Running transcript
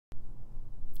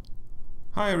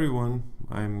Hi everyone,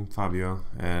 I'm Fabio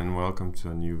and welcome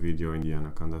to a new video in the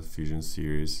Anaconda Fusion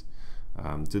series.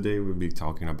 Today we'll be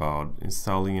talking about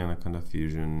installing Anaconda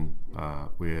Fusion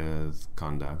with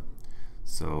Conda.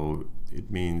 So it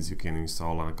means you can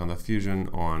install Anaconda Fusion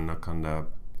on Anaconda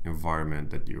environment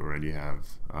that you already have.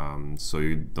 So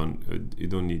you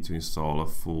don't need to install a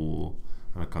full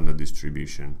Anaconda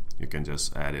distribution. You can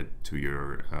just add it to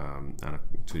your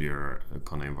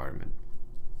Conda environment.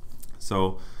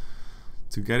 So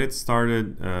to get it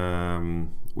started,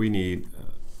 we need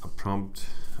a prompt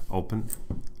open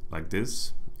like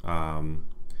this,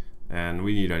 and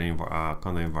we need an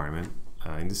Conda environment.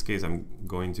 In this case, I'm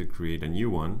going to create a new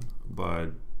one,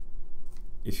 but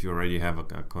if you already have a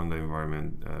Conda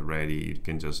environment ready, you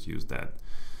can just use that.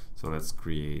 So let's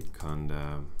create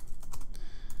Conda.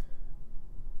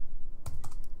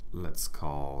 Let's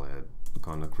call it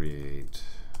Conda create.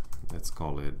 Let's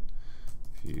call it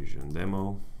Fusion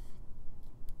demo.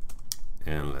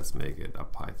 And let's make it a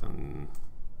Python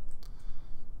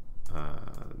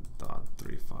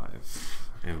 .35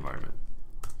 environment.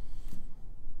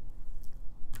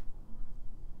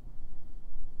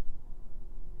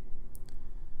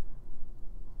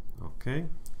 Okay,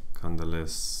 Conda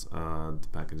lists the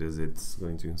packages it's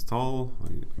going to install.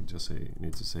 We just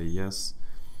need to say yes.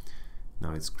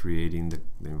 Now it's creating the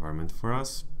environment for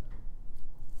us.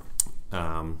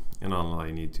 And all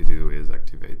I need to do is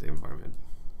activate the environment.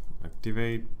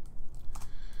 Activate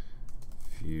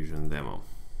Fusion demo.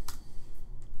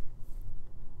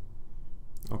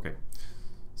 Okay,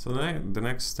 so the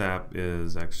next step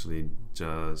is actually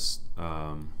just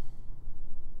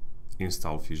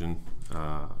install Fusion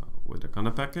with the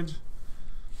Conda package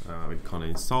with Conda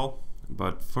install.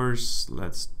 But first,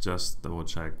 let's just double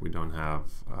check we don't have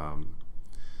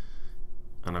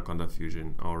Anaconda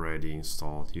Fusion already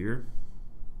installed here.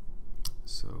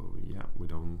 So yeah, we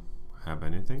don't have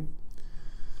anything,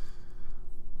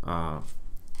 and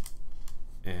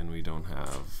we don't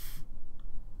have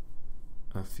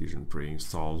a Fusion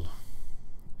pre-installed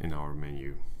in our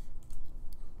menu.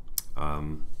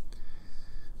 I'm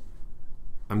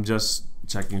just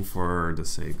checking for the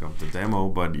sake of the demo,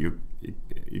 but you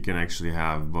can actually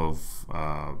have both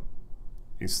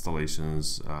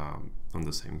installations on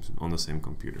the same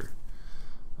computer.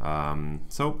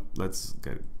 So let's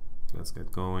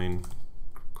get going.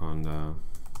 Conda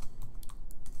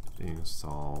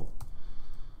install.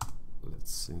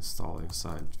 Let's install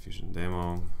inside Fusion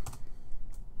demo.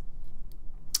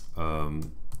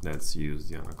 Let's use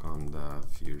the Anaconda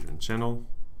Fusion channel,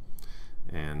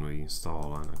 and we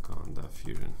install Anaconda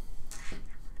Fusion.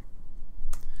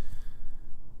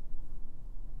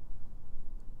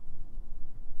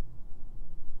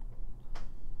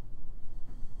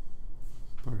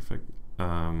 Perfect.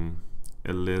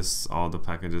 It lists all the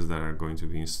packages that are going to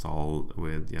be installed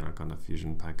with the Anaconda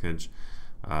Fusion package.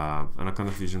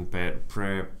 Anaconda Fusion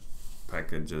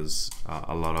packages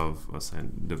a lot of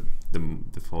the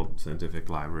default scientific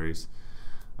libraries.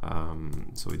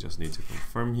 So we just need to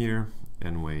confirm here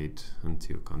and wait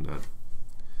until Conda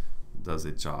does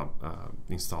its job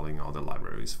installing all the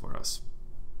libraries for us.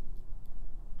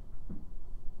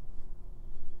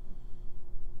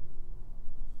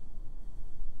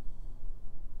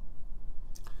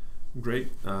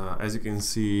 Great. As you can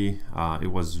see,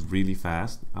 it was really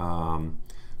fast,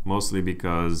 mostly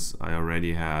because I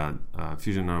already had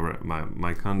Fusion,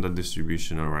 my Conda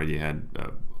distribution already had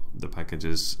the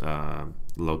packages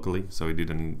locally, so it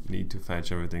didn't need to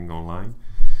fetch everything online.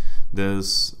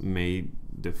 This may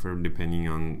differ depending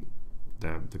on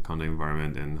the Conda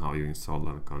environment and how you install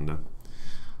Anaconda.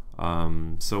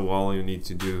 So all you need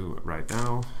to do right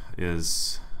now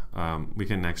is we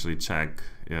can actually check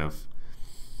if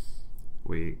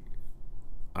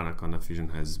Anaconda Fusion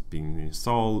has been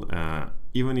installed.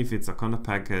 Even if it's a Conda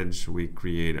package, we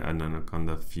create an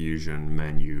Anaconda Fusion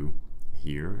menu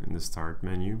here in the start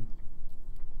menu.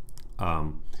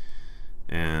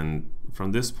 And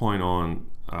from this point on,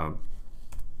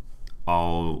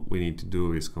 all we need to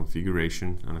do is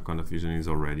configuration. Anaconda Fusion is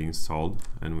already installed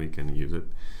and we can use it.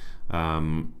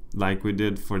 Like we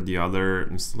did for the other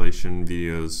installation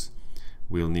videos,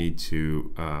 we'll need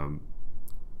to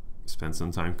spend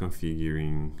some time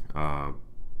configuring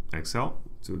Excel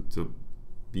to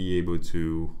be able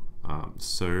to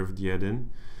serve the add-in.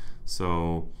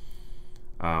 So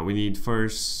we need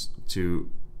first to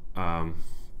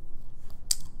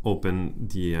open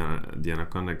the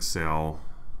Anaconda Excel,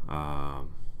 the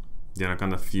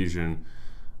Anaconda Fusion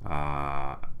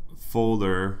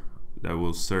folder that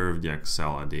will serve the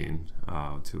Excel add-in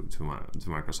to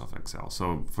Microsoft Excel.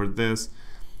 So for this,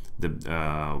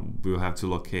 we'll have to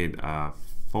locate a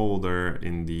folder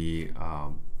in the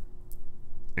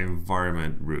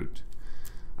environment root.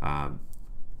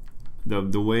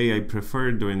 The way I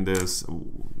prefer doing this,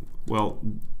 well,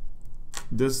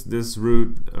 this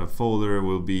root folder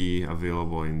will be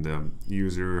available in the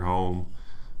user home,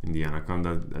 in the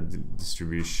Anaconda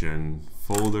distribution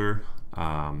folder,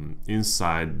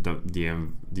 inside the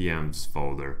DMs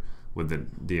folder with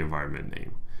the environment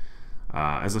name.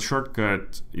 As a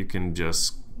shortcut, you can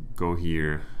just go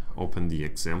here, open the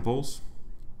examples,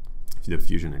 the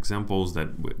Fusion examples, that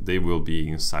they will be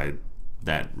inside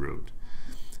that root.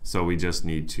 So we just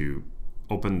need to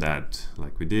open that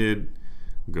like we did,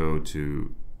 go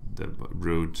to the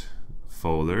root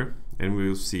folder, and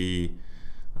we'll see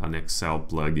an Excel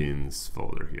plugins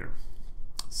folder here.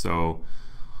 So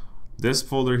this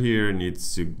folder here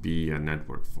needs to be a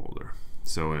network folder,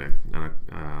 so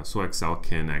Excel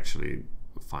can actually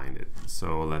find it.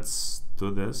 So let's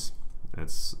do this.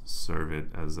 Let's serve it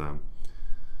as a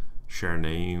share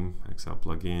name, Excel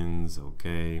plugins.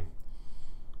 Okay.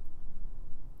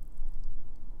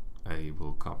 I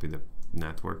will copy the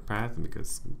network path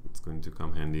because it's going to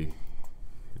come handy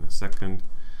in a second.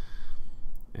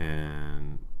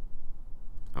 And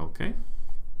okay.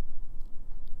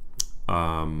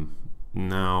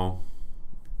 Now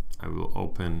I will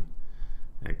open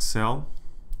Excel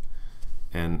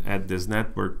and add this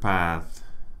network path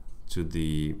to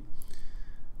the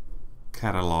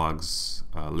catalogs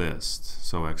list,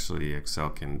 so actually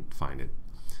Excel can find it.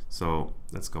 So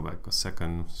let's go back a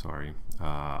second, sorry.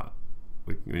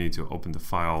 We need to open the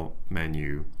file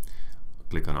menu,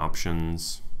 click on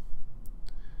options,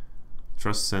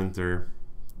 Trust Center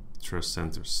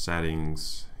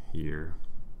settings here,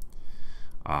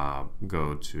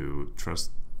 go to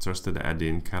trusted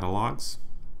add-in catalogs,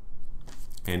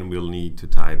 and we'll need to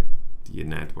type the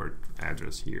network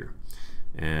address here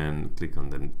and click on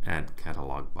the add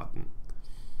catalog button,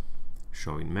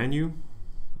 showing menu,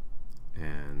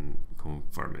 and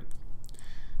confirm it.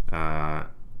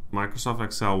 Microsoft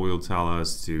Excel will tell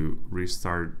us to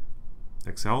restart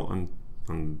Excel, and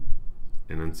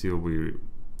until we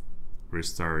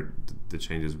restart, the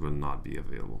changes will not be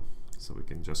available. So we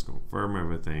can just confirm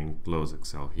everything, close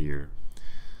Excel here,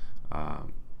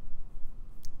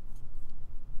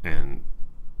 and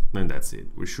that's it.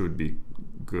 We should be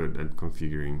good at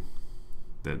configuring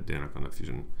the Anaconda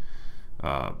Fusion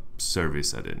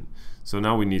service add-in. So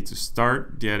now we need to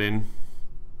start the add-in,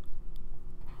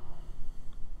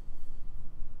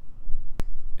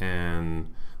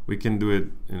 and we can do it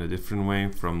in a different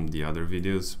way from the other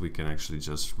videos. We can actually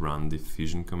just run the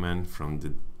Fusion command from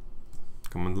the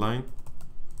command line,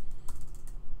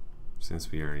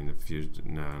 since we are in the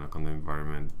Fusion Anaconda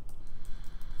environment.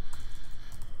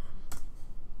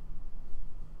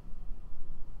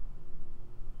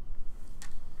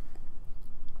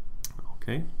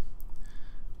 Okay,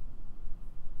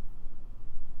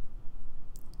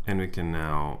 and we can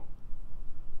now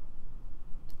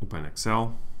open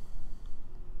Excel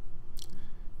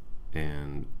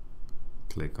and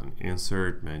click on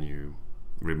Insert menu,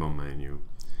 Ribbon menu,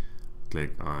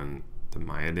 click on the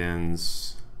My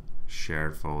Add-ins,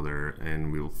 Shared folder,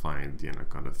 and we'll find the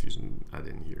Anaconda Fusion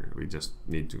add-in here. We just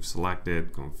need to select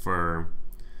it, confirm,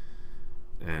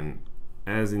 and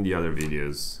as in the other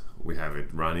videos, we have it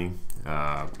running.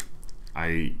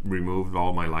 I removed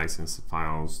all my license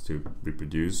files to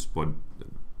reproduce what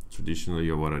traditionally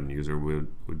or what a user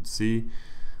would see.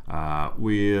 So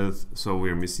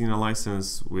we're missing a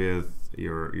license with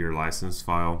your license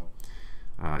file.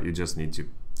 You just need to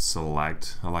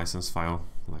select a license file,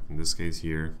 like in this case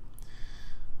here,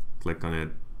 click on it,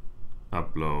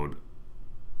 upload,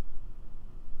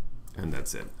 and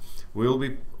that's it.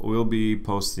 We'll be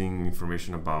posting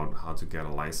information about how to get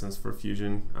a license for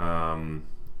Fusion.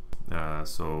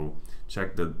 So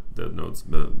check the notes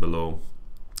below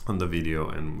on the video,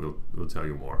 and we'll tell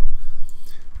you more.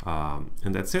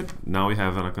 And that's it. Now we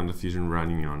have Anaconda Fusion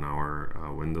running on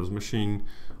our Windows machine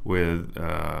with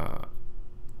our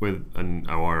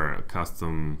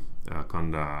custom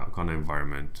conda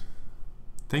environment.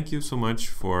 Thank you so much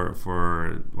for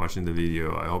watching the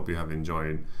video. I hope you have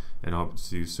enjoyed, and I hope to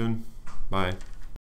see you soon. Bye.